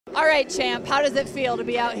All right, champ, how does it feel to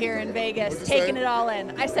be out here in Vegas, What'd you taking say? it all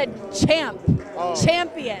in? I said champ,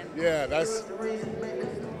 champion. Yeah,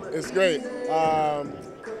 it's great. Out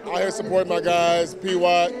here supporting my guys, P.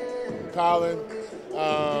 Watt, Colin,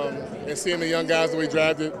 and seeing the young guys that we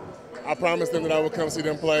drafted. I promised them that I would come see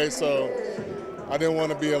them play, so I didn't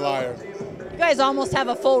want to be a liar. You guys almost have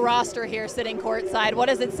a full roster here sitting courtside. What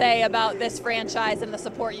does it say about this franchise and the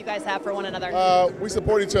support you guys have for one another? We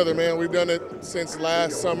support each other, man. We've done it since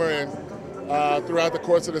last summer and throughout the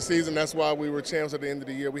course of the season. That's why we were champs at the end of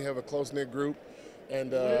the year. We have a close-knit group.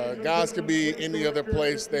 And guys could be any other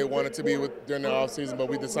place they wanted to be during the offseason, but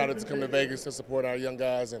we decided to come to Vegas to support our young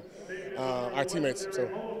guys and our teammates. So,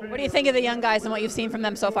 what do you think of the young guys and what you've seen from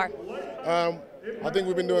them so far? I think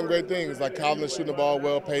we've been doing great things. Like Colin is shooting the ball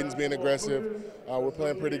well, Peyton's being aggressive. We're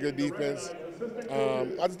playing pretty good defense.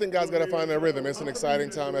 I just think guys got to find their rhythm. It's an exciting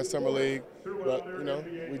time at Summer League, but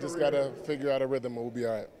we just got to figure out a rhythm and we'll be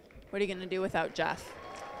all right. What are you going to do without Jeff?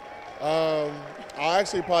 I'll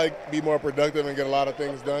actually probably be more productive and get a lot of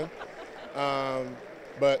things done.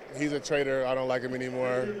 But he's a traitor. I don't like him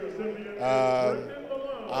anymore.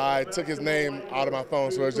 I took his name out of my phone,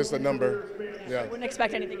 so it's just a number. Yeah. I wouldn't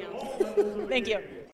expect anything else. Thank you.